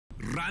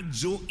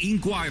Radyo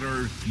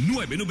Inquirer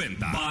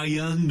 990.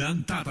 Bayang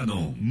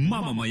nagtatanong,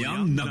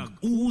 mamamayang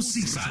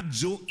nag-uusisa.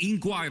 Radyo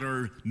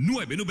Inquirer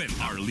 990.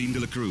 ARLYN de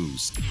la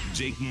CRUZ,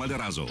 Jake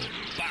MADERAZO.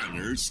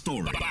 Banner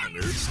Story.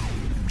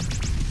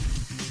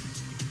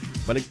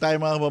 Balik tayo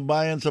mga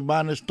kababayan sa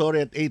Banner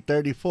Story at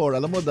 8:34.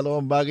 Alam mo,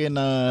 dalawang bagay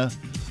na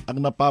ang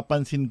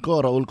napapansin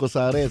ko, Raul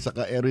Cosare at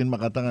saka Erwin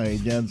Makatangay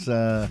dyan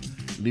sa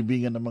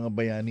libingan ng mga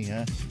bayani.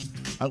 Ha?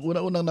 Ang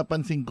una-unang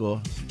napansin ko,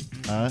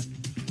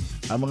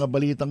 ang mga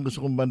balitang gusto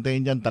kong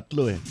bantayin dyan,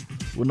 tatlo eh.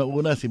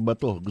 Una-una si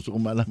Bato. Gusto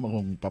kong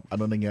malaman kung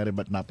ano nangyari,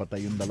 ba't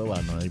napatay yung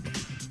dalawa. No?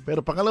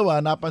 Pero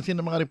pangalawa, napansin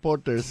ng mga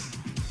reporters,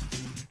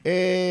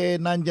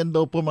 nandyan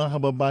daw po mga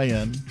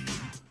kababayan,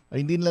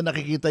 hindi nila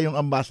nakikita yung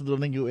ambassador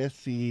ng US,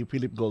 si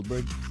Philip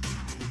Goldberg.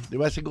 Di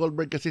ba si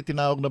Goldberg kasi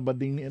tinawag na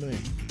bading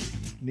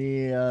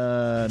ni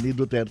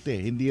Duterte.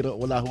 Hindi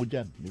wala ho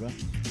dyan, di ba?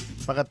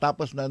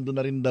 Pagkatapos nandun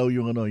na rin daw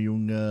yung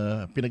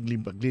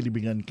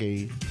pinaglilibingan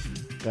kay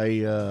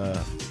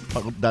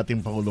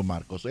dating Pangulo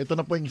Marcos. So ito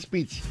na po yung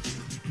speech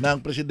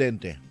ng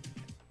presidente.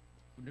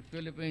 The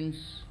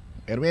Philippines,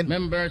 Erwin,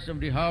 members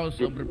of the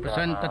House of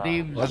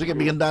Representatives. Sige,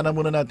 bigyan na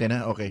muna natin.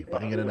 Ha? Okay,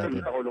 pakinggan na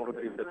natin.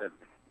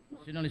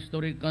 National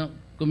Historical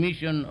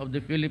Commission of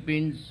the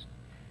Philippines,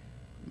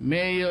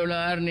 Mayor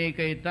ARLYN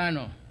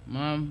Cayetano,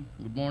 ma'am,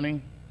 good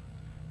morning.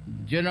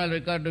 General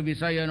Ricardo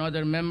Visaya and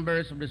other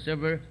members of the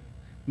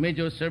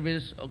Major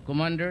Service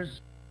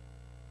Commanders,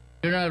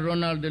 General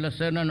Ronald de la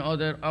Serna and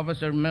other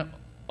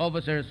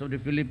officers of the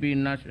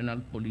Philippine National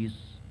Police,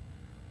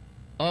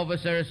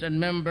 officers and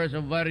members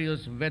of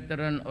various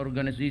veteran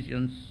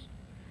organizations,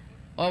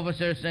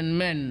 officers and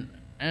men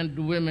and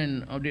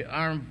women of the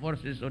Armed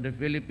Forces of the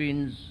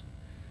Philippines,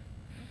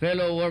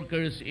 fellow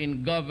workers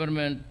in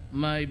government,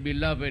 my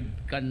beloved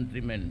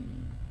countrymen.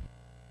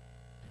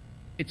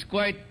 It's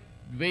quite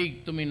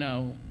vague to me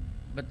now,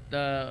 but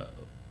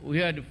we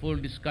had a full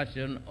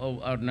discussion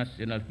of our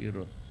national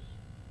heroes.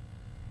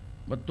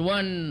 But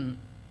one,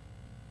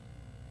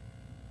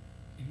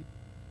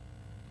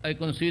 I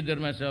consider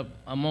myself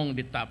among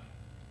the top,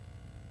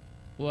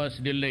 was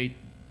the late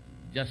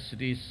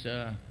Justice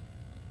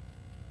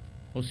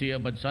Jose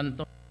Abad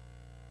Santos.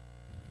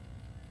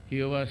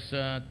 He was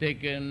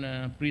taken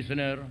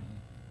prisoner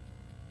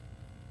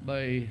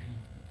by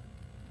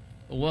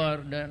war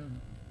then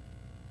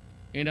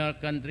in our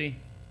country,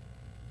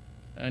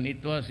 and it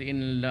was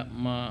in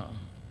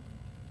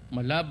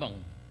Malabang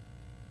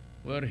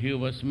where he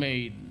was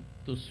made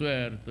to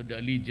swear to the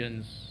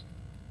allegiance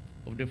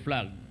of the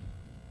flag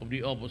of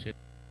the opposite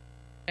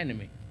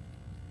enemy.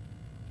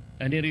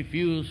 And he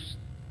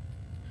refused,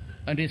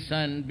 and his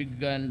son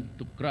began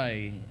to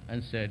cry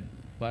and said,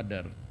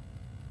 "Father,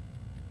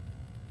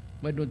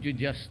 why don't you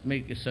just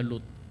make a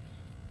salute?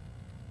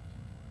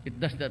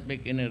 It does not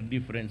make any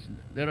difference.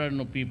 There are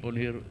no people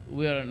here.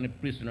 We are in a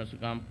prisoner's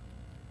camp.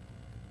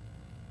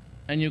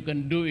 And you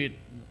can do it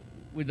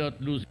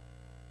without losing.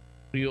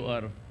 You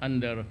are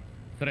under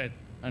threat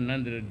and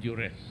under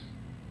duress."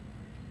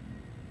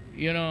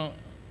 You know,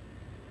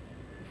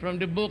 from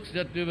the books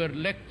that we were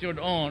lectured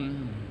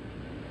on,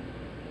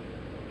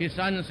 his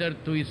answer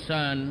to his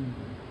son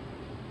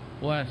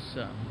was,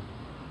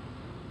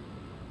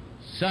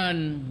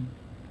 "Son,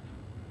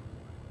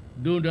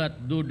 do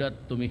not do that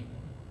to me."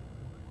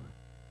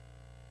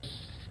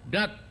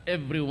 Not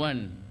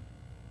everyone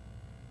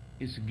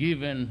is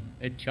given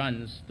a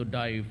chance to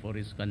die for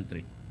his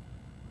country.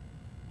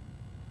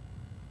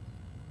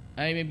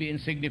 I may be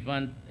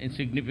insignificant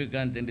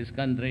in this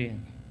country.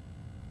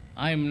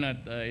 I'm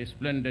not a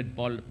splendid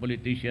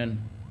politician,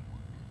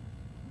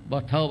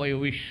 but how I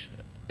wish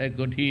I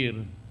could hear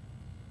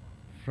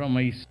from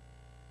my son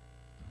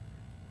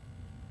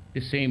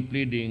the same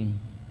pleading,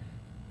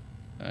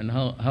 and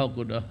how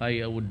could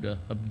I would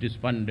have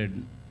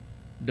desponded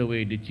the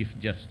way the Chief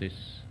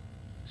Justice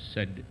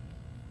said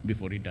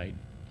before he died.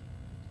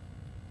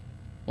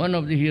 One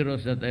of the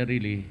heroes that I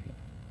really,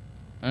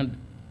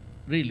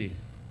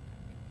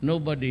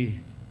 nobody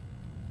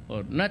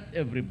or not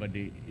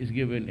everybody is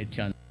given a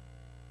chance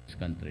in this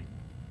country.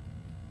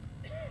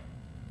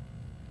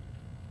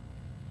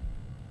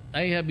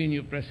 I have been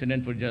your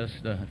president for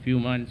just a few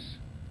months,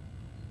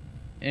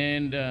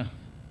 and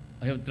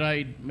I have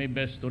tried my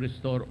best to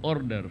restore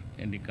order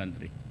in the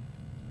country.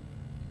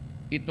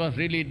 It was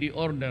really the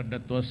order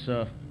that was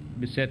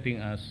besetting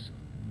us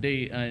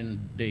day in,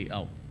 day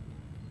out.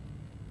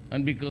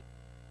 And because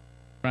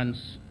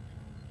France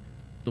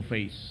to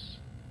face.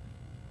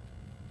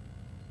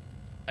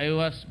 I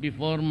was,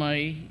 before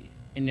my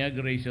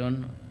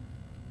inauguration,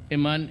 a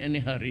man in a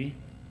hurry.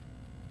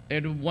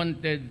 I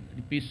wanted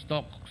the peace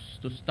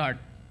talks to start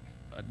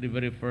at the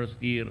very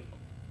first year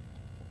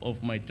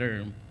of my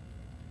term.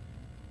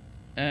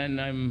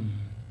 And I'm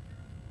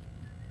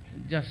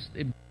just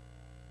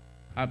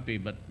happy,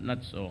 but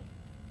not so,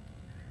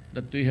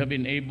 that we have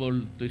been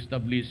able to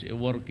establish a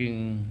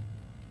working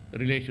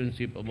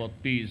relationship about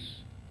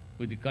peace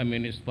with the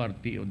Communist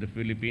Party of the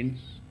Philippines.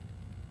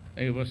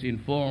 I was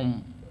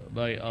informed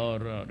by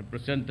our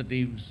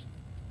representatives,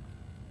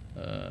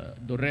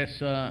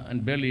 Doresa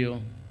and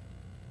Belio,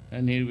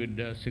 and here with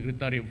the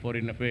Secretary of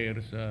Foreign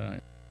Affairs,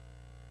 that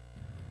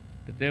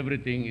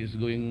everything is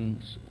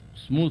going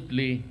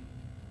smoothly,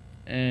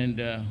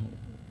 and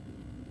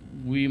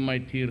we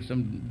might hear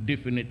some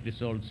definite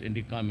results in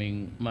the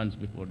coming months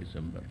before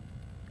December.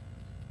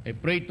 I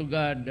pray to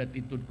God that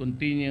it would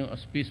continue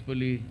as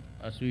peacefully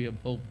as we have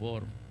hoped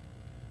for,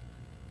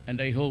 and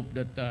I hope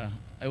that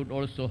I would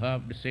also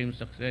have the same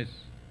success.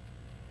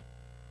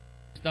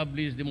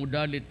 Establish the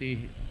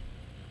modality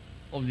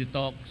of the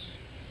talks,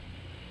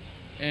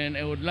 and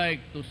I would like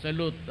to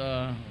salute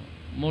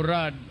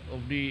Murad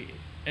of the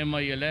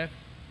MILF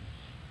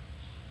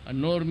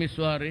and Noor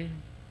Miswari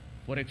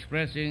for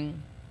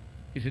expressing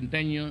his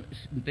intention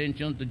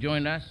to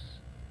join us,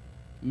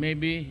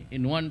 maybe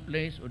in one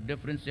place or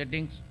different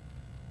settings,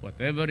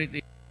 whatever it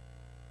is,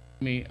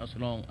 me as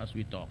long as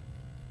we talk.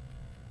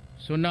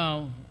 So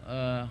now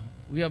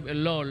we have a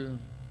lull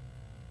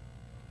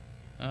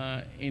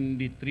in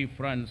the three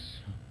fronts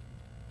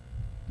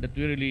that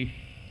we really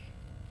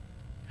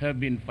have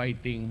been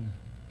fighting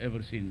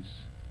ever since.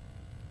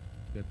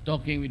 We're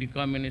talking with the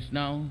communists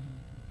now,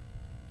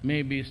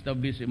 maybe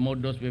establish a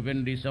modus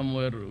vivendi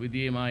somewhere with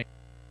the MI,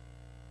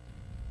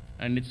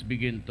 and let's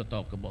begin to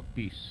talk about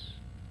peace.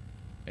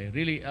 I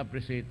really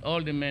appreciate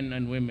all the men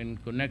and women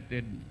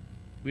connected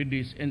with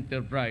this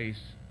enterprise,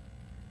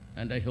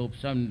 and I hope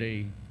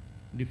someday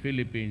the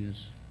Philippines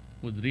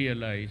would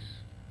realize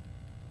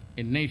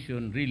a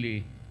nation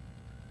really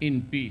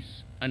in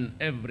peace and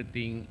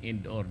everything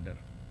in order.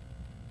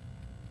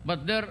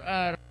 But there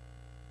are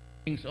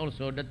things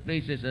also that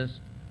places us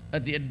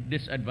at the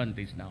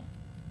disadvantage now.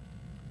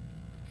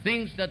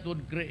 Things that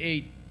would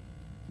create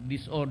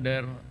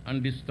disorder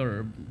and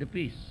disturb the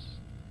peace.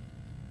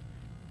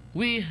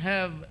 We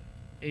have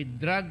a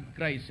drug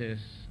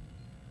crisis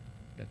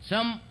that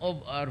some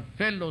of our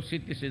fellow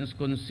citizens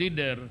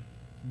consider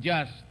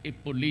just a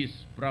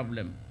police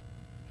problem,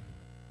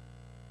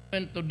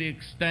 and to the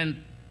extent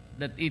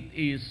that it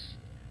is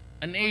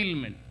an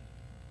ailment,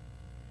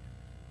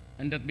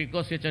 and that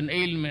because it's an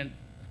ailment,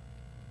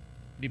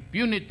 the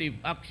punitive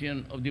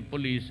action of the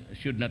police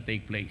should not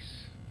take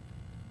place.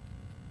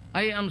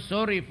 I am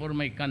sorry for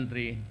my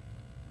country,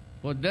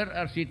 for there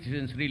are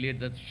citizens really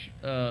that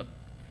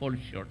fall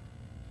short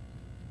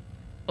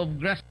of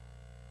grasping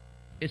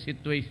a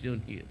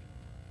situation here.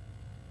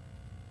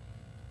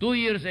 2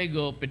 years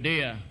ago,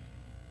 PDEA,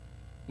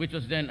 which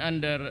was then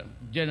under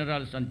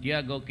General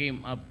Santiago,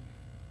 came up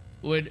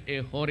with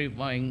a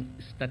horrifying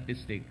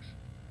statistics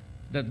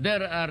that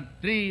there are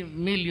 3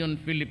 million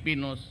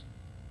Filipinos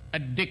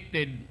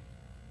addicted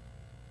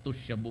to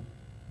shabu,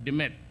 the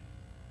meth.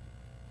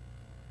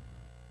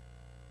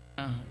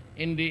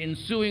 In the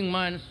ensuing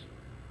months,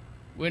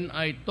 when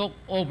I took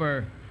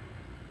over,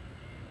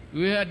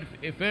 we had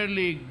a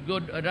fairly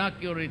good and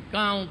accurate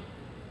count.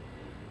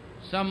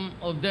 Some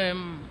of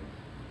them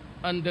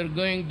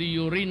undergoing the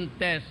urine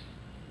test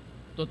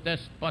to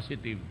test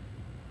positive,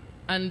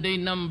 and they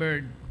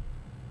numbered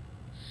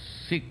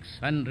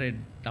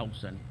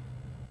 600,000.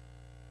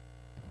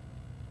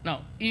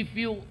 Now, if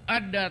you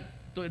add that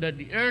to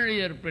the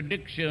earlier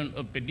prediction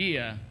of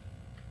PDEA,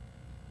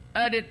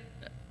 add it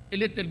a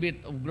little bit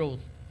of growth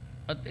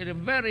at a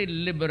very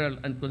liberal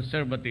and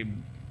conservative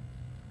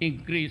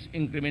increase,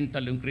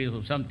 incremental increase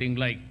of something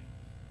like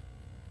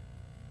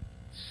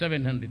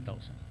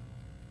 700,000.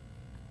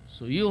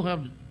 So you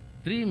have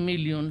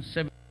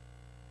 3,700,000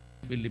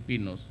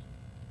 Filipinos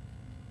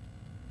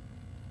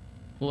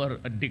who are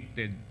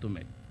addicted to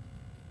meth.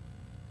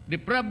 The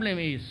problem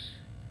is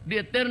the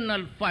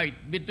eternal fight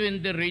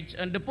between the rich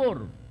and the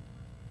poor.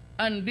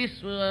 And this,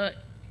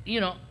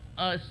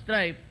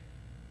 strife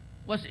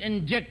was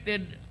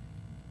injected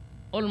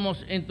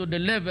almost into the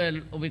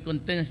level of a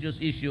contentious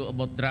issue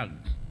about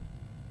drugs.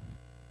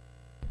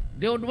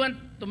 They would want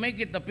to make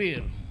it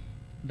appear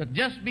that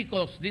just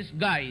because this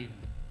guy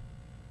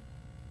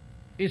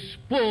is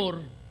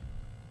poor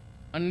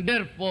and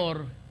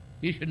therefore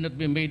he should not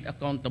be made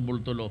accountable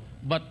to law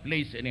but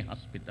placed in a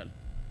hospital.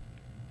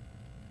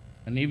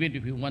 And even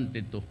if we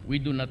wanted to, we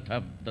do not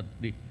have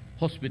the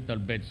hospital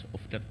beds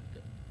of that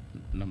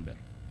number.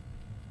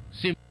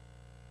 Simply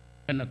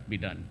cannot be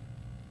done.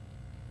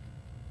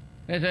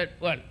 I said,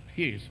 well,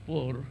 he is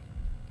poor,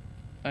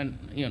 and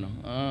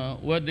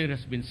what he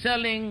has been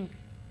selling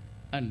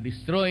and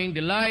destroying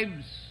the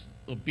lives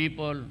of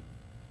people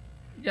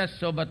just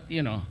so, but he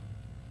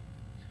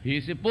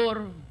is a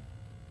poor,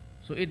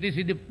 so it is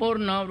the poor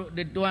now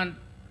that want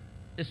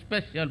a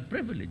special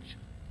privilege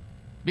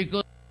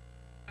because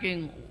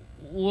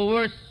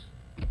worse.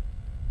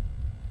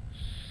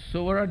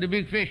 So where are the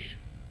big fish?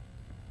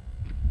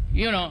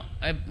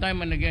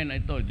 Time and again I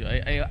told you,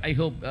 I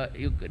hope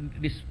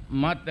this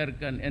matter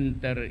can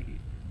enter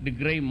the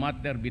gray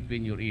matter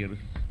between your ears.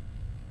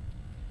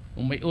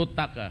 Kung may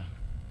utak ka,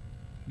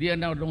 they are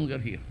no longer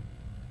here.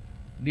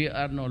 They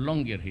are no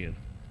longer here,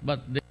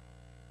 but they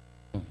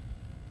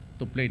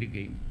to play the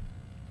game.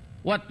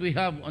 What we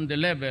have on the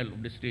level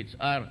of the streets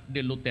are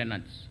the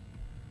lieutenants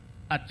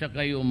at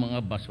saka yung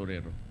mga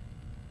basurero.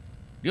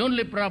 The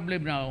only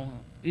problem now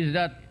is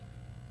that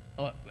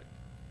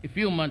a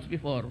few months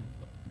before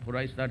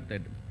I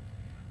started,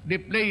 the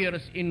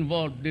players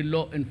involved the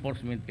law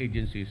enforcement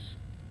agencies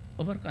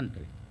of our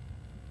country.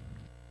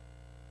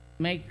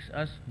 Makes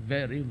us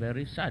very,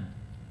 very sad.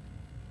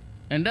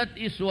 And that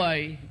is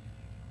why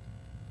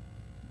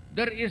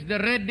there is the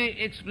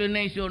ready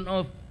explanation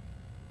of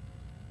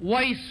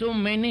why so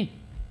many.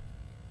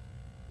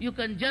 You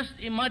can just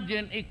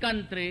imagine a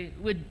country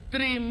with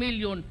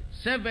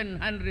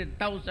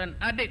 3,700,000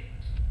 addicts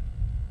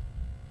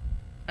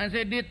and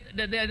say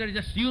that they are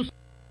just users.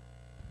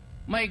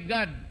 My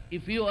God,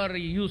 if you are a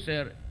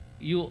user,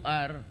 you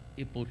are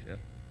a pusher.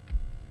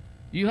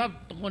 You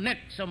have to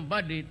connect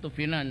somebody to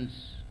finance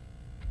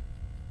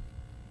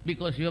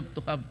because you have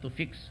to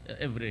fix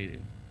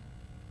everything.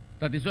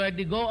 That is why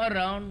they go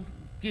around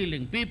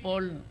killing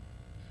people,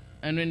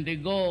 and when they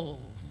go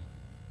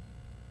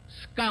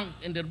skunk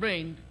in their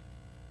brain,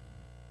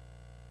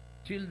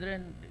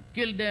 children,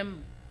 kill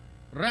them,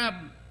 rob,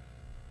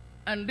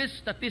 and these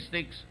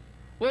statistics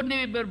were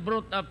never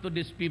brought up to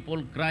these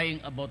people crying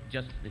about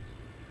justice.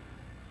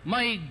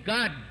 My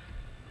God,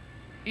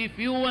 if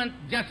you want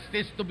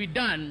justice to be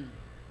done,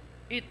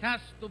 it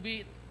has to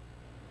be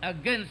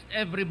against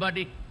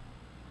everybody.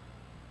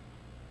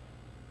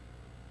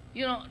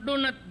 You know, do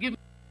not give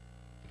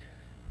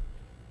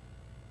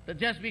that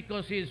just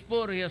because he is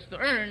poor, he has to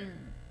earn,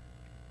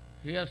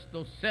 he has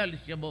to sell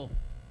shabu.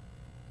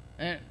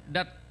 And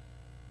that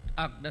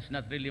act does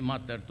not really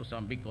matter to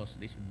some because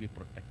they should be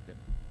protected.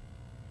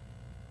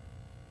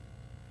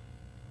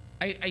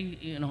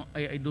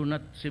 I do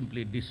not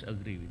simply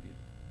disagree with you.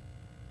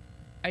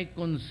 I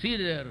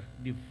consider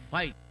the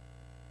fight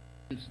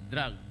against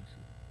drugs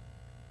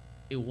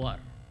a war.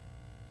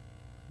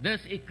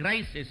 There's a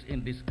crisis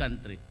in this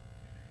country.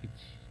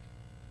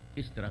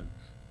 It's drugs.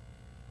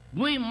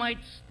 We might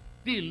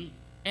still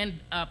end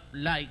up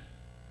like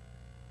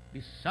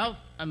the South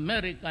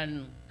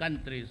American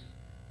countries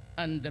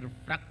under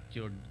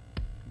fractured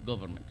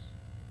governments.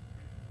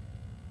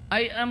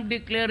 I am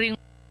declaring,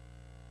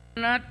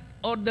 not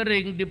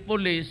ordering the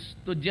police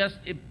to just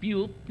a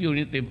few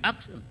punitive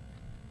action.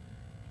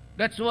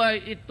 That's why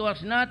it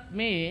was not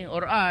me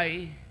or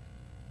I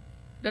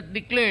that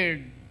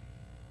declared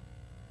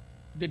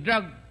the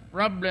drug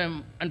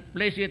problem and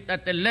placed it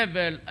at a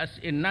level as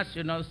a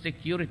national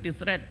security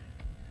threat.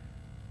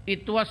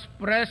 It was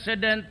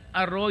President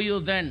Arroyo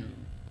then,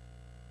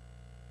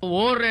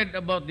 worried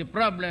about the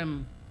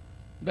problem,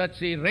 that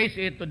she raised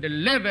it to the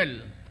level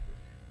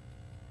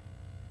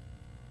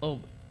of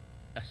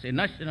as a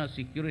national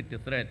security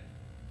threat,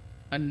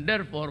 and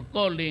therefore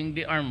calling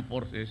the armed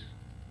forces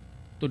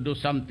to do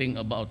something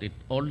about it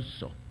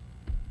also.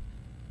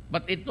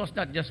 But it was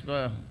not just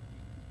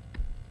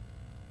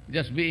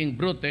being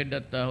brutal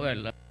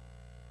that,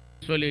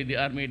 usually the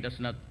army does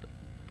not.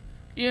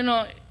 You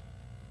know,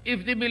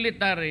 if the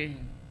military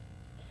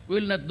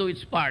will not do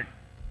its part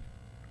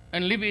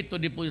and leave it to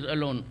the police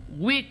alone,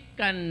 we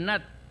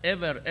cannot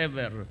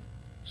ever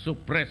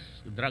suppress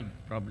the drug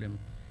problem.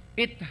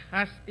 It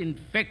has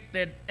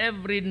infected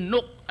every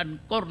nook and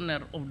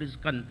corner of this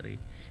country,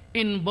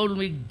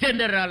 involving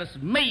generals,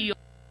 mayors,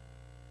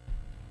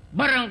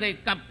 barangay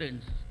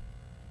captains,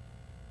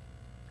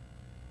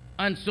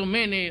 and so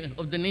many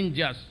of the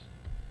ninjas.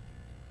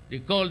 They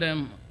call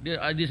them,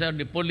 these are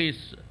the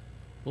police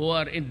who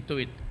are into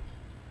it.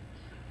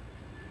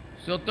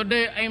 So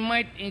today I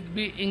might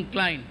be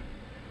inclined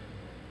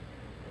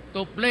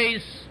to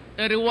place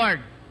a reward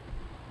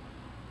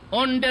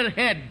on their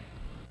head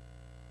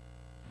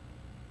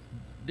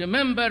the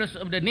members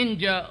of the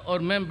ninja or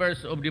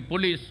members of the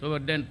police who are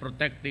then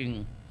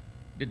protecting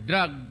the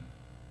drug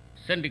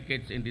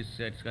syndicates in this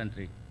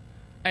country.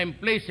 I'm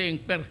placing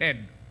per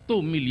head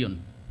 2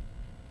 million.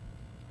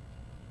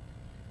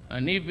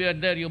 And if you are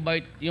there, you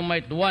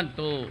might want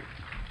to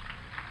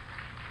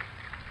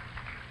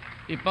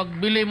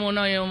ipagbili mo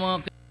na yung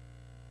mga.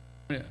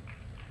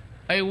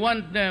 I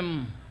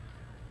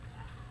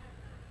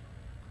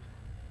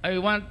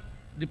want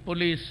the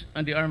police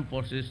and the armed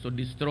forces to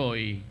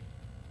destroy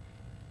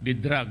the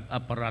drug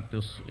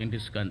apparatus in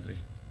this country.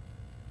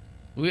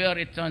 We are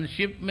a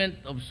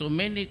transshipment of so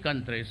many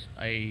countries.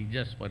 I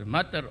just, for a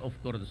matter of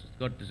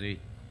courtesy,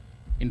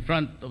 in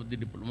front of the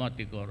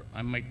diplomatic corps,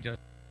 I might just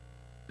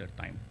their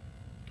time.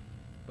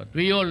 But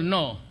we all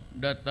know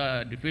that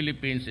the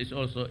Philippines is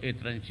also a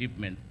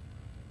transshipment.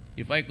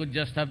 If I could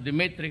just have the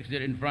matrix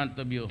there in front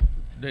of you,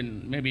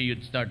 then maybe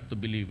you'd start to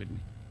believe in me.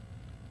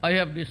 I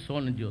have this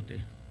solemn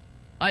duty.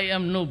 I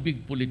am no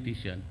big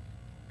politician.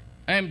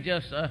 I am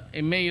just a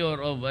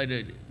mayor of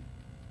a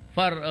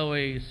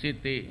faraway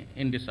city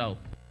in the south,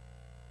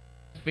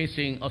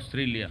 facing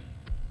Australia.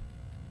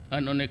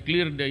 And on a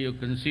clear day, you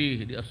can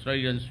see the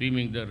Australians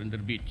swimming there in the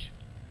beach.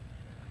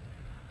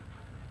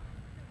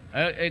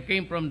 I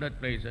came from that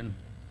place, and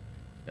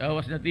I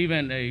was not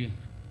even a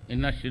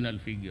national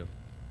figure.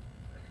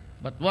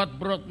 But what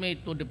brought me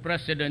to the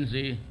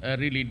presidency, I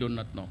really do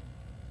not know.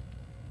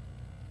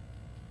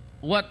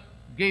 What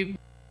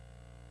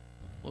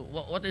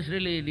is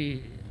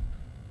really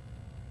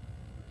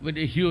with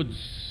a huge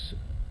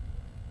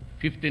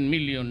 15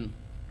 million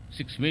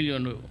 6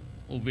 million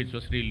of which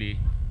was really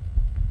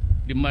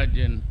the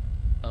margin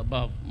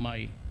above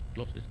my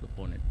closest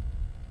opponent.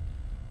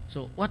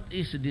 So what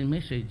is the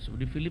message of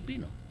the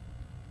Filipino?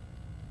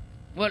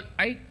 Well,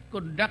 I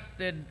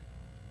conducted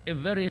a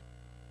very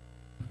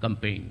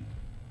campaign.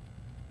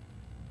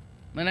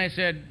 When I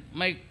said,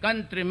 my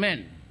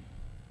countrymen,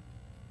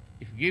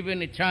 if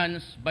given a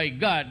chance by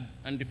God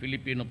and the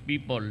Filipino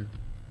people,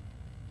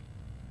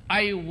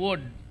 I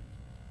would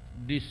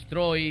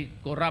destroy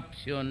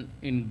corruption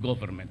in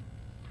government.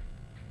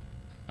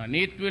 And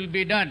it will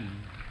be done.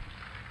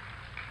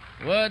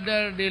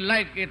 Whether they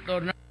like it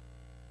or not,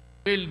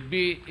 will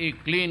be a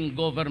clean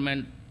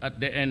government at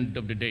the end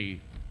of the day.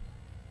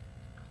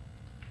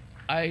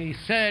 I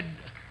said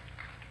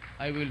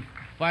I will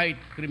fight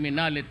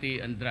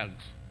criminality and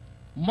drugs.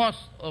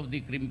 Most of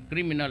the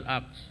criminal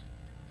acts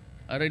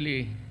are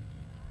really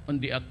on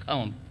the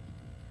account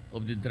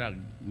of the drug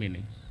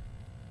meanings.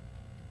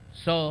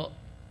 So,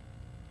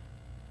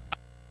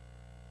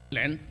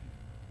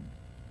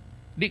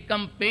 the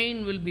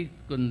campaign will be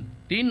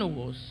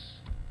continuous,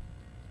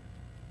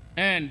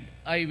 and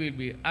I will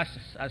be, as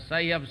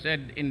I have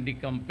said in the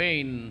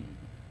campaign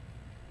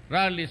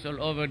rallies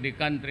all over the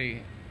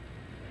country,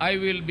 I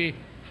will be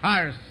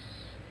harsh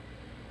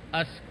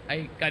as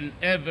I can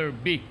ever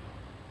be.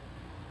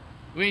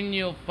 When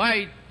you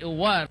fight a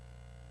war,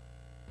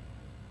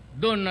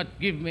 do not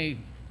give me.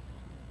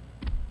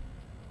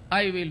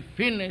 I will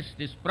finish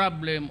this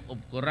problem of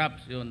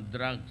corruption,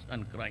 drugs,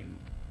 and crime.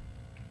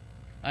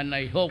 And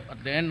I hope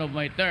at the end of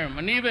my term,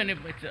 and even if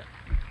it's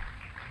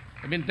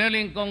I've been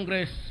telling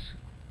Congress,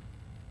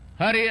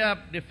 hurry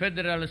up the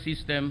federal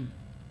system,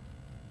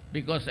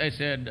 because I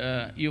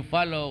said you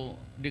follow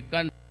the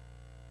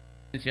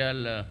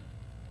presidential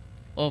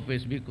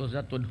office, because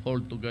that would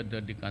hold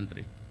together the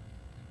country.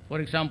 For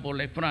example,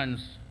 like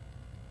France,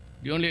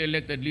 the only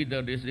elected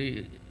leader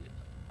is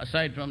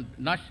aside from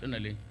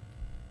nationally,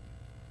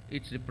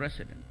 it's the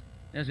president.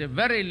 He has a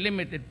very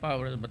limited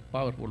powers, but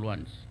powerful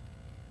ones.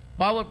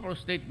 Powerful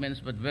statements,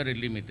 but very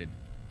limited.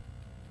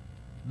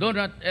 Do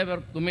not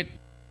ever commit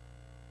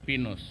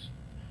Filipinos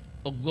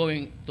of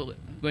going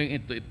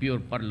into a pure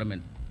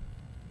parliament.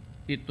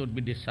 It would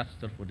be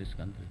disaster for this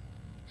country.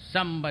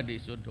 Somebody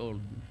should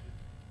hold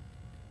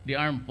the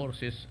armed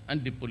forces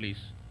and the police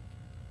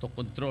to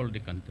control the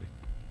country.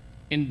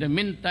 In the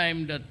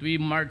meantime that we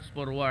march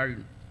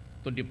forward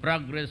to the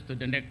progress to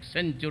the next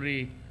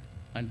century,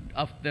 and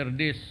after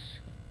this,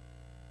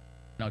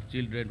 our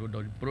children would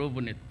have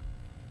proven it.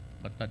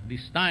 But at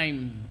this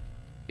time,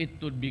 it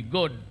would be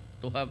good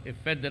to have a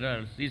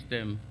federal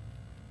system,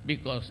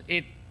 because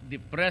the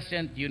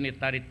present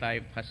unitary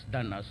type has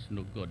done us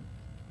no good.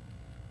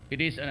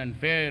 It is an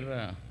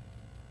unfair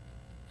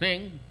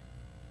thing.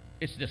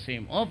 It's the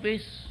same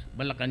office,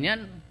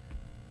 Malacanang.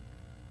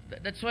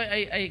 That's why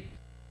I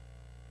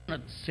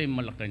not say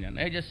Malacanang.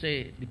 I just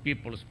say the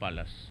People's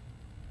Palace.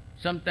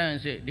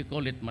 Sometimes they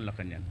call it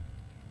Malacanang.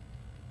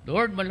 The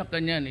word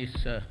Malacanang is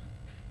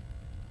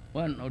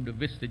one of the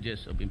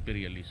vestiges of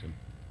imperialism.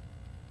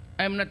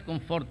 I'm not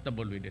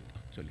comfortable with it,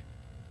 actually.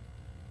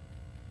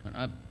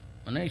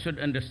 And I should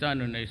understand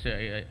when I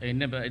say I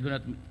do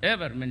not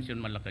ever mention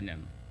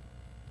Malacanang.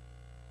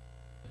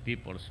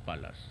 People's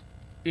Palace.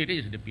 It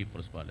is the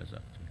People's Palace,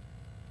 actually.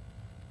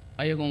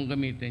 Ayaw kong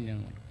gamitin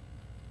yung.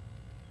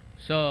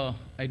 So,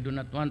 I do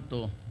not want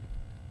to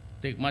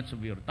take much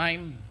of your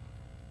time.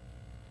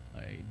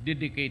 I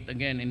dedicate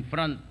again in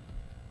front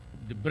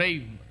of the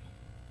brave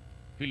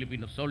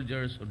Filipino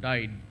soldiers who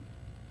died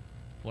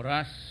for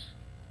us,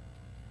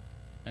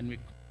 and we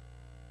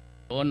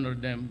honor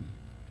them.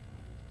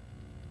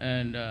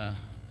 And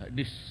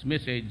this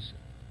message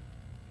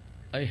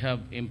I have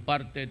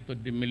imparted to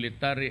the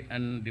military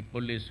and the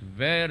police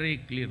very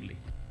clearly.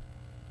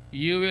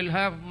 You will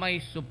have my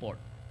support.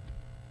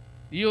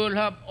 You will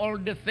have all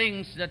the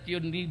things that you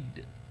need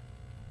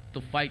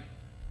to fight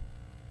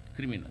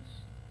criminals.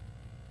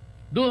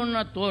 Do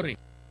not worry.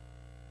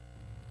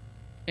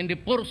 In the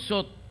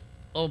pursuit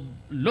of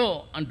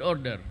law and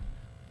order,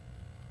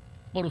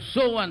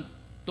 pursuant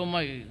to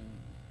my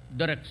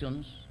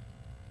directions,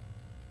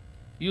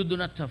 you do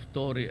not have to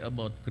worry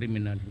about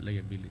criminal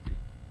liability.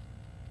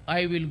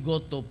 I will go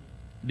to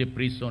the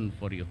prison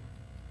for you.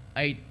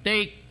 I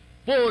take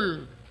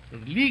full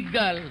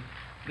legal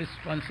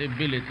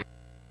responsibility.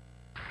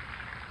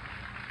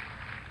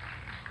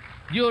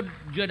 You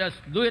just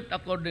do it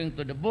according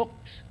to the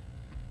books.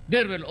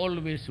 There will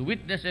always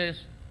witnesses,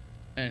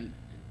 and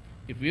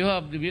if you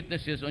have the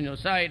witnesses on your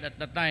side at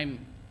the time,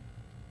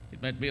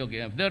 it might be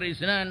okay. If there is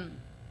none,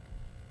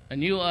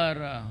 and you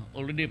are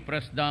already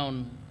pressed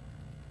down,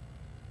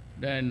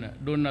 then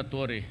do not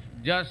worry.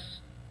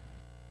 Just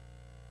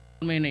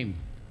call my name,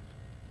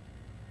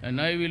 and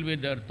I will be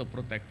there to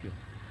protect you.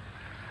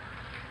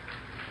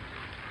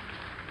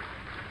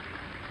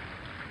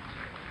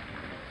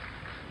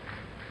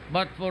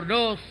 But for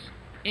those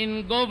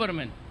in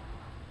government,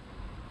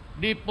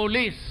 the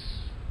police,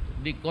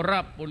 the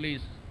corrupt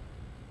police,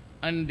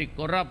 and the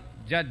corrupt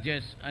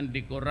judges and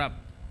the corrupt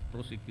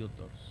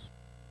prosecutors,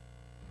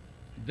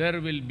 there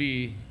will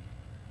be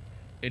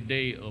a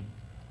day of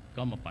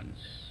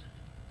comeuppance.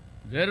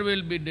 There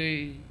will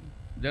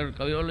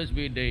always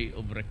be a day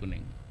of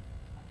reckoning.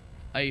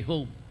 I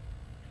hope,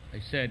 I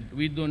said,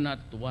 we do not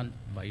want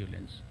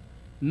violence.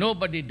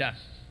 Nobody does.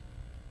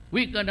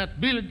 We cannot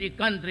build a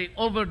country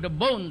over the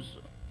bones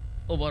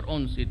of our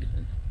own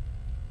citizens.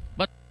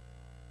 But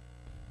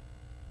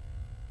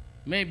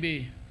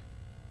maybe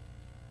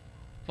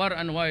far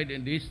and wide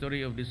in the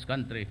history of this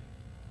country,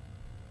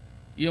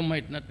 you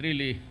might not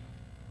really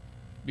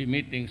be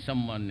meeting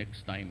someone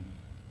next time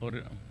or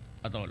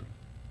at all.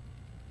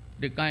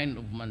 The kind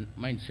of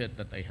mindset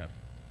that I have.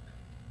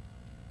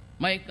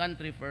 My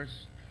country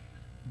first.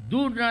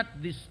 Do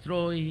not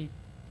destroy.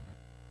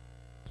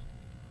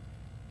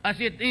 As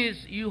it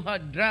is, you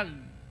had drug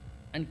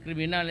and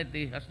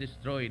criminality has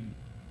destroyed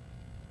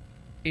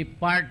a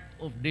part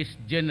of this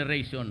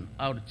generation,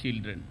 our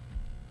children.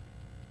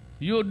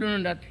 You do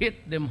not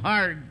hit them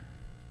hard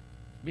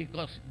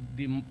because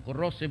the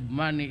corrosive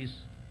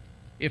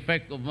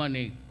effect of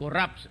money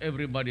corrupts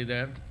everybody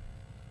there.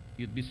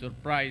 You'd be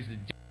surprised.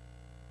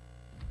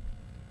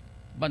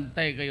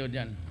 Bantay kayo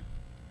dyan.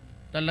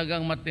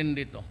 Talagang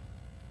matindi to.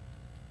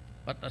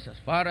 But as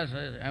far as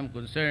I'm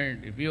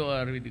concerned, if you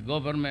are with the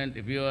government,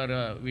 if you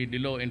are with the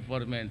law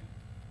enforcement,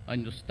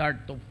 and you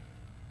start to,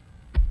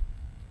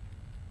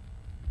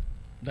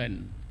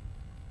 then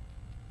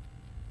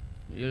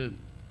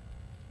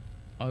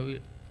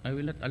I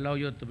will not allow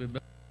you to be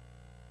back.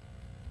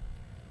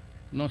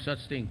 No such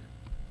thing.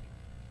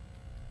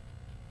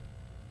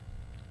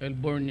 I'll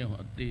burn you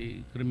at the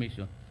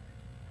cremation.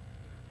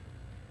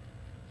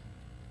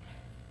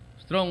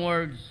 Strong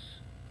words,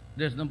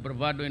 there's no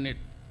bravado in it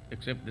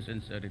except the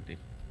sincerity.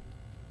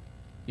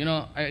 You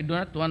know, I do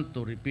not want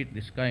to repeat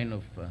this kind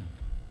of...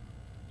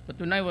 but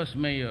when I was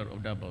mayor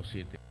of Davao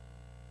City,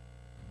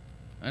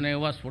 and I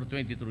was for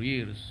 22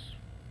 years,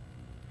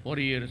 4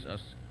 years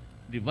as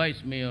the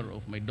vice mayor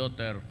of my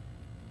daughter,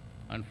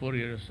 and 3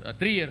 years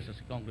as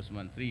a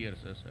congressman, 3 years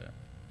as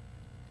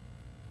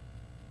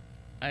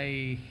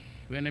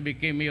when I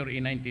became mayor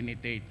in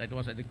 1988, it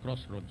was at the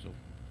crossroads of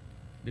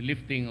the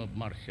lifting of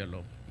martial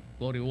law.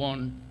 Cory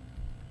won,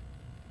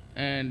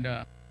 and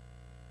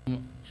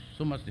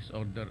so much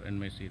disorder in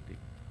my city.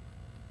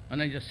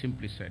 And I just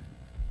simply said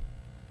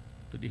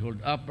to the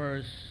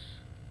hold-uppers,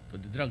 to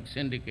the drug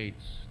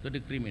syndicates, to the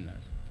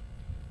criminals,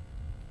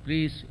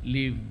 please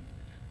leave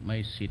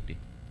my city.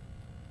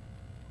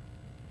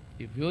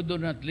 If you do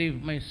not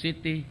leave my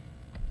city,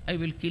 I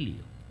will kill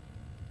you.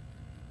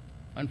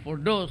 And for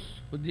those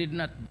who did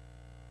not,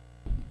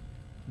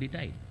 they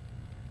died.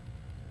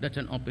 That's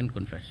an open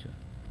confession.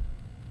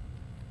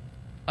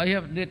 I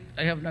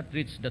have not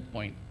reached that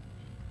point.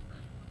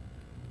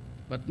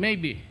 But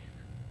maybe,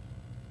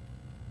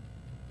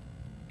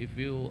 if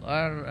you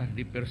are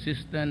the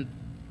persistent,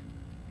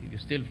 if you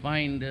still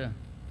find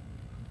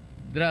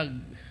drug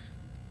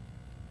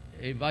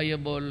a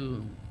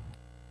viable,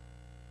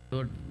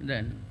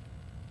 then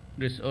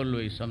there's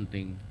always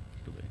something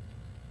to it.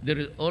 There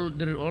is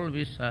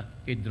always a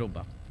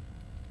drawback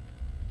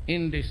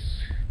in this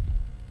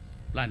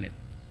planet.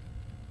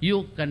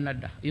 You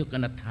cannot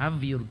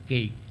have your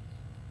cake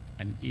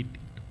and eat it.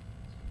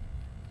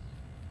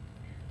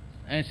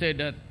 I said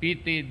that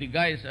pity, the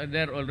guys are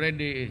there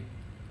already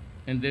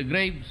in the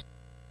graves.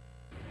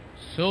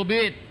 So be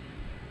it.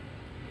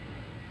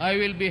 I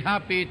will be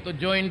happy to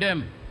join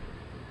them.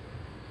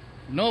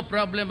 No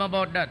problem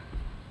about that.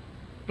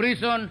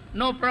 Prison,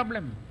 no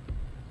problem.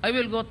 I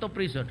will go to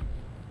prison.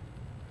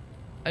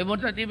 I will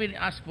not even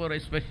ask for a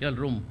special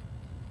room.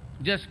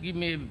 Just give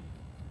me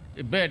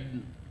a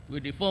bed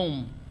with the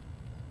foam.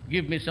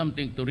 Give me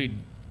something to read.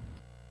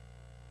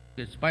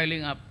 It's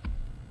piling up,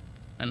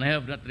 and I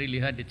have not really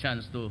had the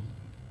chance to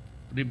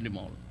read them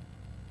all.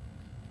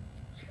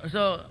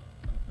 So,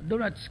 do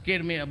not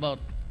scare me about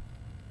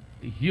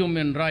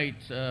human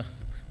rights.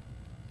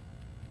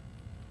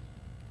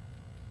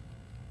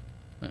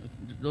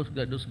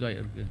 Those guys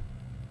are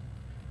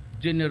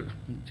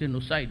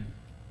genocide.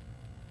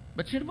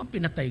 But sino ba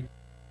pinatay?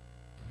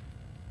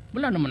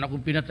 Wala naman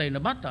akong pinatay na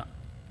bata.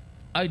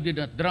 I did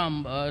not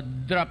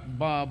drop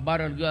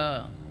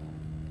barrel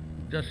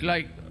just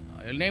like,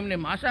 I'll name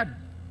them Assad.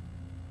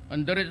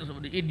 And the rest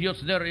of the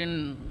idiots there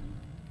in...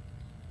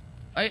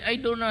 I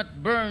do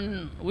not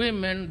burn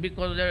women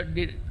because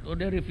they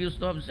refuse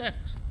to have sex.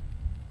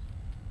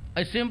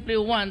 I simply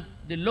want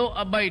the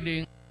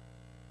law-abiding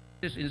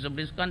citizens of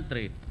this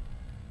country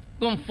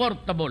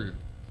comfortable.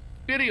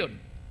 Period.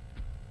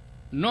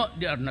 No,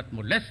 they are not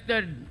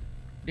molested.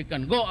 They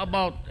can go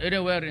about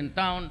anywhere in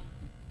town.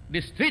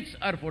 The streets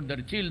are for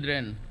their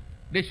children.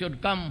 They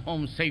should come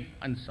home safe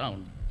and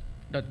sound.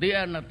 That they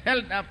are not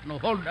held up, no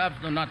hold up,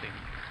 no nothing.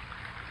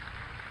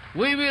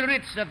 We will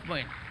reach that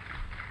point.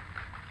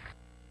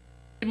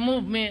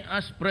 Remove me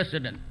as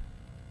president,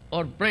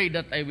 or pray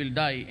that I will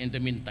die in the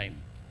meantime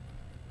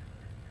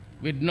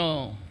with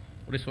no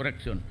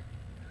resurrection.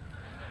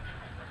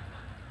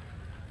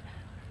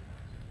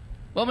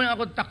 Huwag mo na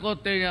ako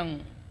takote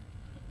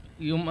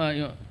yung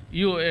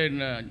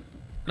UN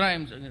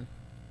crimes.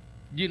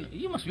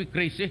 You must be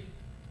crazy.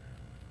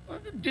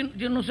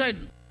 Genocide.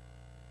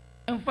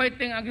 I'm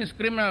fighting against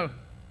criminal.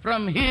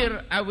 From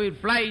here, I will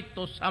fly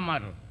to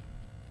Samar.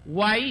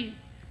 Why?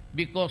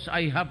 Because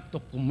I have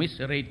to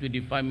commiserate with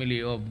the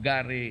family of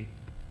Gary.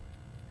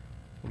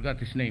 Forgot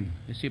his name.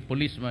 He's a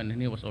policeman,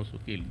 and he was also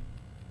killed.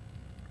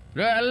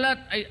 There are a lot.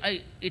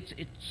 It's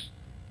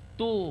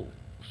 2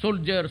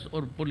 soldiers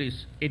or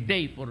police a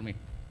day for me.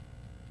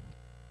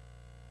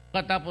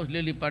 Katapos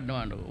lilipad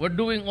naman. We're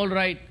doing all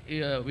right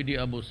with the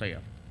Abu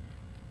Sayyaf.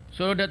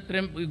 So that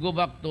we go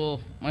back to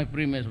my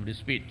premise of the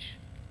speech.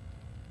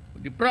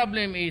 The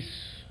problem is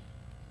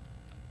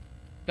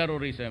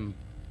terrorism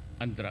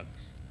and drugs.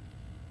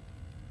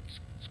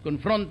 It's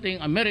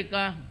confronting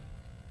America,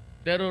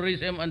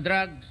 terrorism and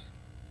drugs.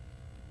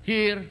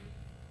 Here,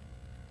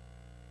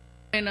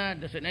 China,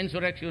 there's an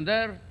insurrection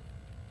there.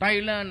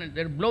 Thailand,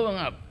 they're blowing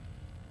up.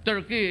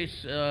 Turkey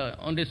is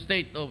on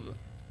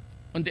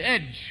the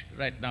edge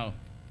right now.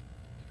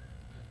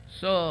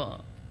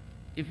 So,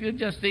 if you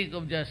just think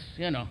of just,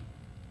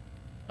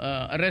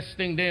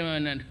 arresting them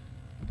and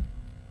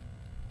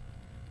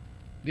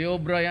the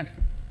O'Brien,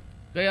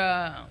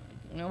 kaya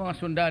ng mga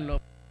sundalo,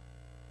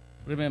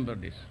 remember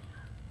this.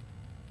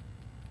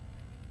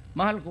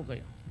 Mahal ko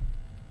kayo.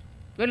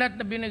 Kaya lahat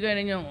na binigay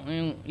ninyo,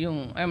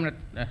 I'm not,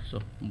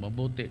 so,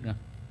 mabuti nga,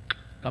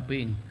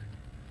 kaping.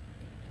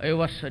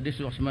 This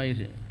was my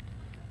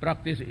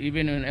practice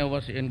even when I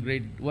was in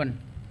grade 1.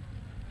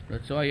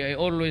 That's why I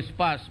always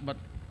pass, but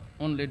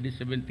only the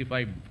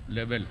 75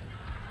 level.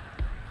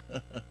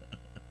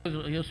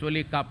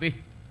 Usually copy.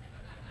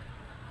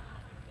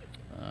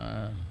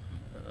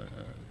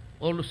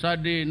 All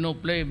study, no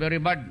play, very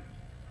bad.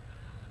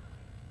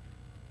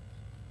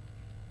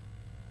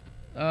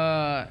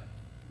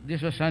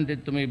 This was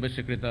handed to me by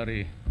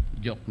Secretary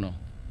Jokno.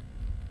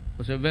 It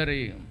was a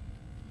very,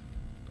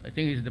 I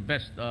think he's the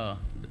best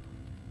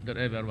there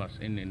ever was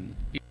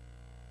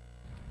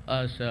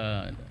as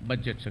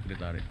budget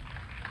secretary.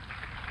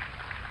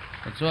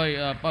 That's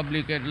why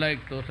public I'd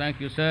like to thank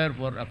you, sir,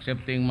 for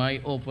accepting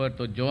my offer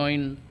to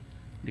join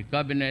the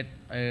cabinet.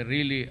 I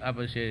really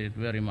appreciate it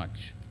very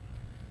much.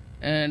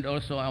 And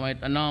also I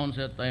might announce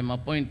that I'm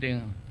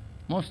appointing,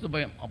 most of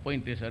my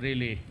appointees are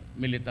really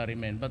military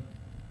men, but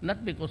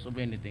not because of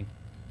anything.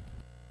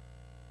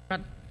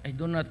 I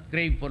do not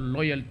crave for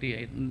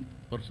loyalty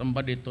for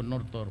somebody to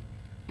nurture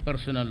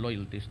personal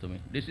loyalties to me.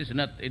 This is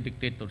not a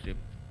dictatorship.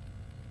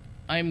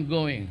 I'm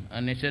going,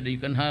 and I said you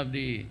can have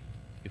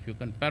if you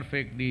can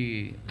perfect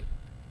the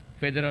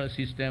federal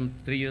system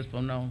 3 years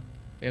from now,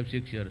 I have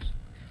 6 years,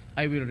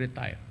 I will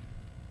retire.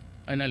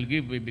 And I'll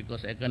give way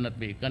because I cannot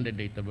be a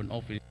candidate of an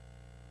office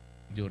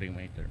during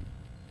my term.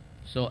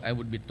 So I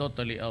would be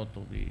totally out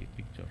of the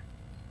picture.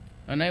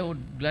 And I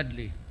would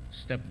gladly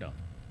step down.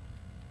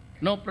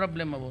 No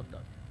problem about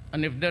that.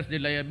 And if there's the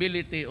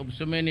liability of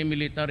so many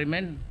military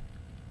men,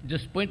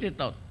 just point it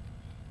out.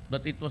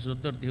 But it was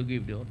Duterte who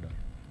gave the order.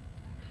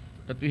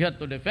 That we had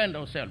to defend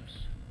ourselves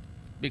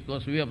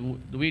because we have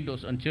the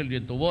widows and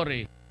children to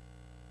worry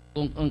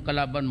kung ang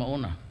kalaban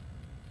mauna.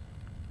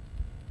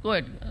 Go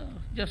ahead,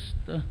 just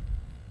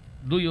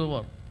do your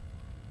work.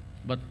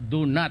 But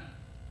do not,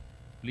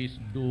 please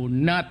do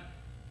not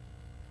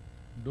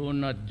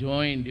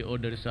join the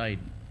other side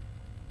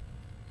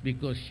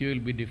because you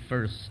will be the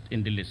first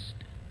in the list.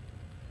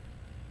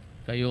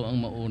 Kayo ang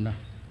mauna.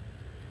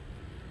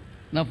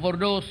 Now for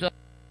those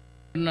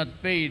not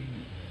paid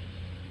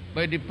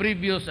by the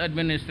previous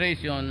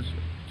administrations,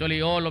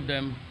 actually all of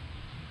them,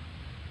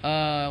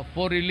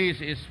 for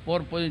release is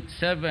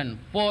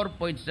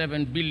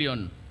 4.7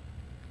 billion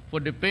for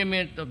the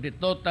payment of the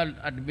total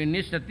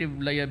administrative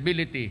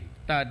liability,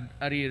 TAD,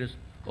 arrears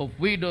of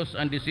widows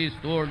and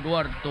deceased World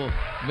War II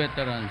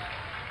veterans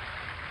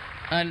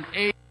and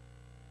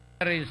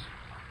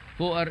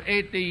who are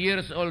 80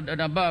 years old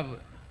and above.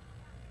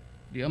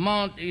 The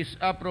amount is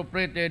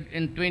appropriated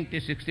in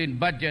 2016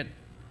 budget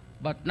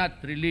but not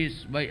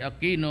released by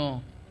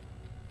Aquino.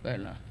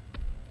 Well,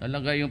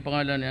 talaga yung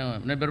pangalan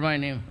niya. Never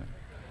mind him.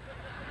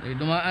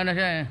 Dumaan na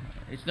siya.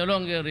 It's no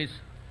longer his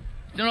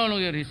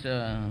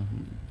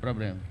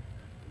problem.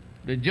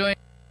 The joint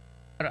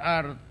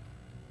RR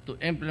to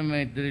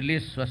implement the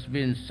release has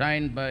been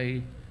signed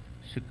by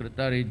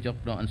Secretary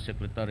Jokno and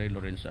Secretary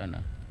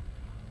Lorenzana.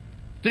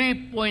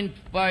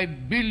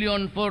 3.5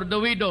 billion for the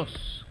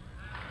widows.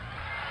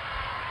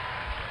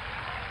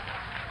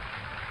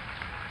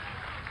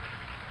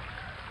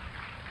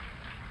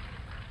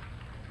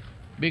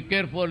 Be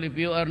careful if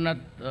you are not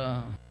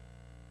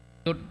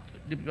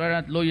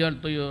loyal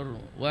to your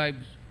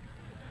wives.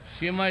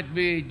 She might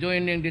be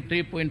joining the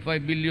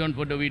 3.5 billion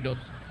for the widows.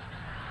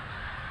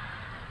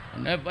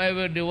 And if I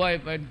were the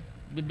wife, I'd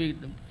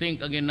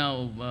think again now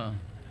of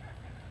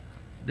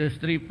there's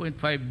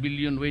 3.5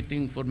 billion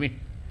waiting for me.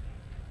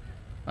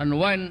 And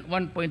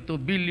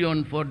 1.2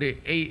 billion for the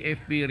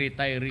AFP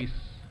retirees.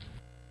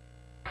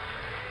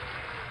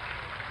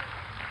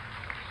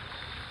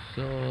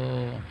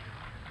 So,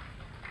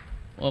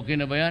 okay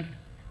na ba yan?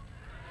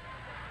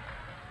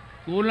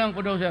 Kulang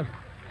po daw, sir.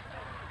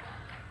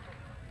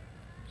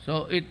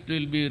 So, it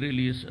will be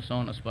released as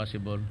soon as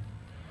possible.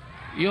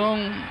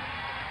 yung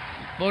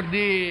for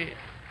the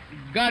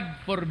God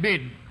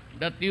forbid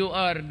that you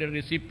are the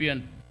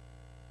recipient,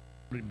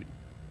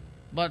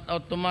 but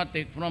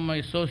automatic from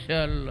my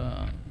social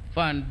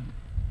fund,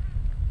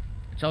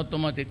 it's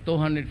automatic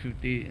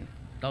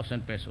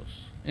 250,000 pesos.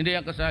 Hindi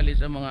yan kasali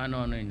sa mga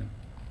ano-ano yun.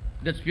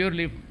 That's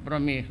purely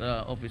from me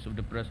sa Office of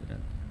the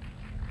President.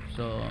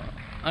 So,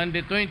 and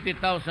the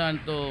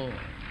 20,000 to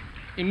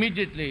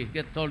immediately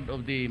get hold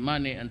of the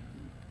money. And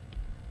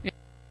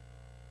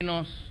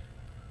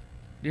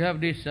they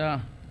have this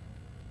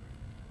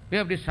we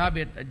have this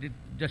habit. I did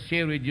just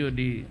share with you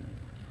the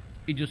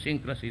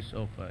idiosyncrasies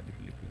of the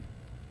Philippines.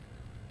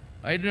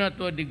 I do not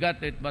know they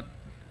got it, but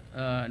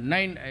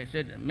I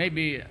said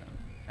maybe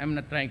I'm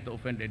not trying to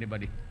offend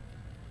anybody,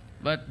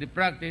 but the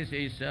practice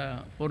is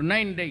for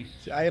 9 days.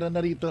 Si Ira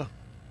narito.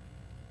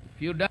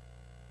 If you die,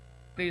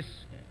 this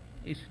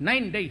is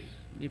 9 days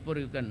before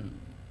you can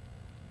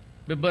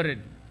be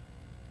buried.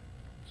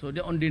 So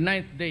on the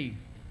 9th day,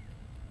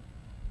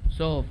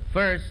 so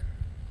first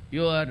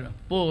you are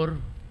poor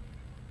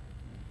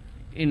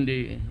in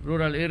the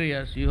rural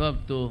areas, you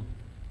have to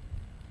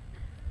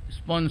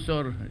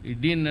sponsor a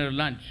dinner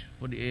lunch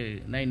for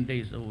the 9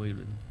 days away.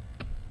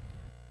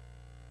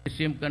 The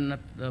same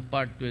cannot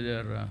part with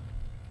their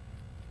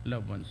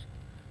loved ones.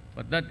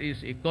 But that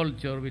is a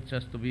culture which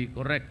has to be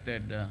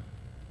corrected,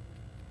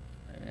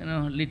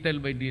 little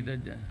by little.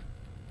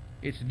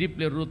 It's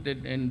deeply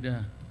rooted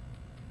in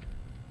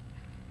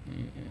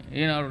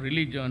our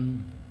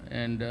religion,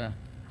 and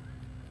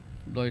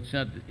though it's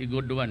not a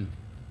good one.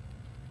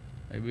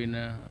 I've been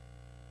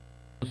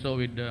also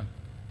with the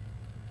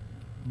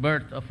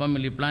birth of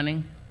family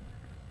planning.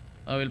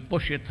 I will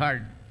push it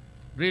hard,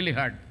 really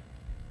hard.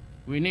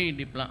 We need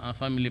the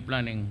family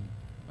planning,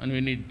 and we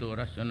need to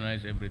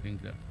rationalize everything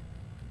there.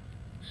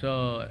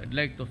 So I'd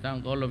like to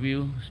thank all of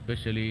you,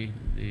 especially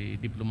the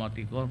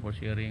diplomatic corps, for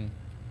sharing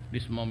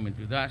this moment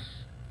with us.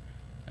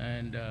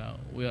 And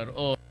we are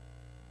all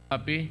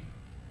happy.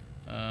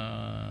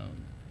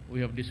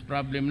 We have this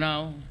problem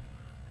now.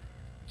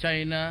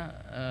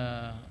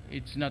 China,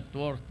 it's not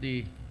worth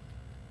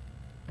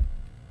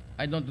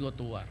I don't go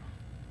to war.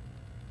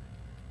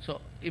 So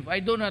if I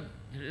do not,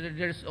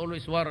 there's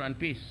always war and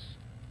peace.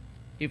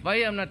 If I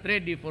am not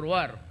ready for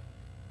war,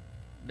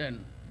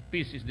 then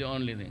peace is the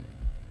only thing.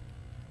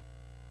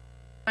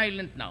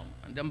 Silent now,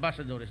 and the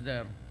ambassador is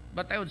there,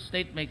 but I would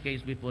state my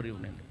case before you.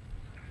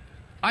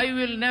 I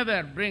will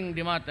never bring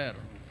the matter,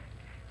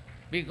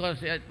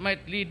 because it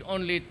might lead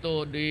only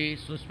to the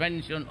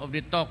suspension of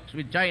the talks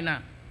with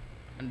China,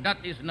 and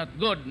that is not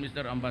good,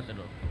 Mr.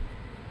 Ambassador.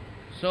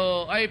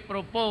 So I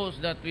propose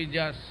that we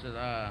just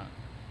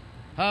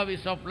have a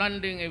soft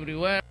landing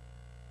everywhere.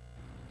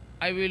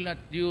 I will not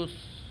use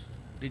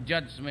the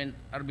judgment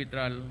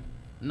arbitral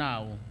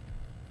now,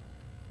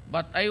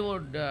 but I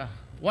would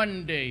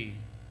one day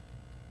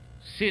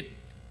sit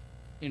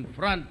in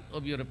front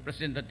of your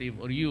representative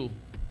or you,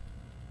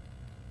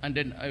 and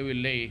then I will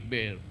lay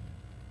bare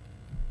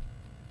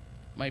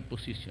my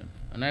position,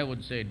 and I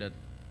would say that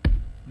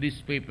this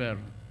paper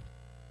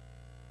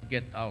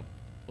get out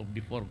of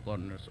the four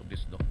corners of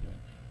this document,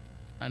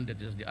 and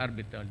that is the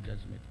arbitral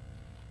judgment.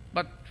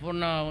 But for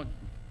now,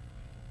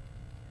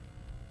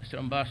 Mr.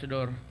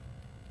 Ambassador,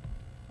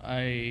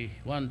 I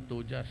want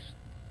to just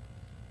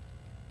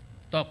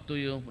talk to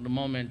you for the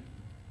moment.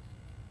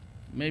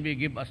 Maybe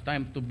give us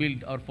time to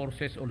build our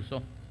forces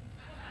also.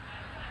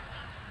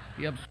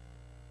 We have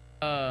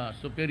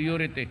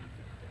superiority.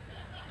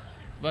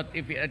 But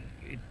if it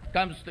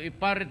comes to a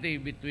parity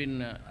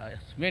between as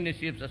many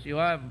ships as you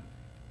have,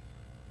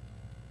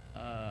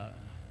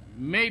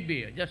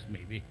 maybe, just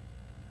maybe.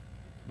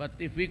 But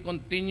if we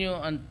continue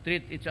and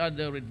treat each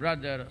other with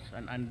brothers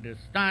and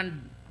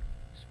understand,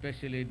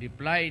 especially the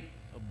plight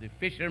of the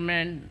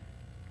fishermen,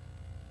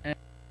 and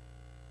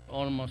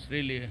almost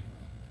really,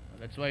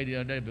 that's why they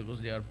are there, because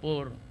they are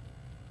poor.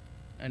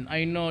 And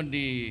I know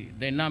the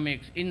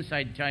dynamics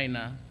inside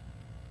China.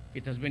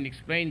 It has been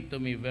explained to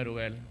me very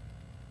well.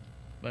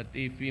 But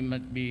if we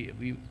might be,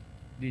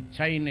 the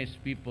Chinese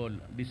people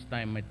this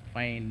time might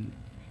find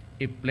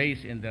a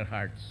place in their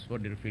hearts for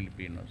the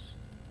Filipinos.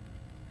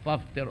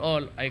 After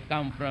all, I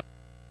come from,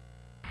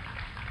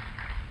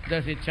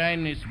 there's a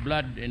Chinese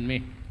blood in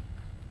me.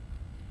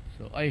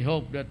 So I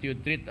hope that you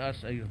treat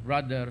us as your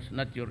brothers,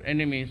 not your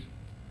enemies,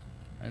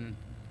 and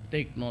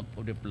take note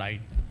of the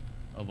plight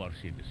of our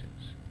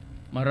citizens.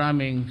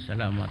 Maraming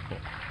salamat po.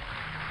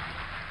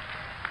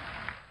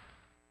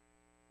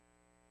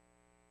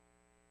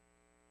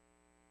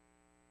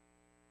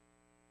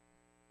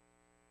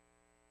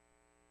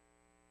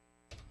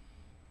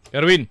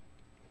 Erwin.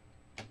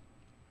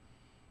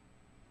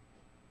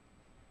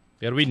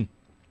 Erwin.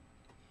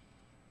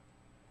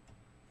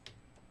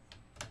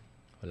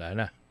 Wala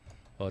na.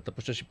 O,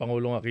 tapos na si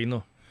Pangulong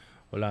Aquino.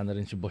 Wala na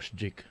rin si Boss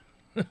Jake.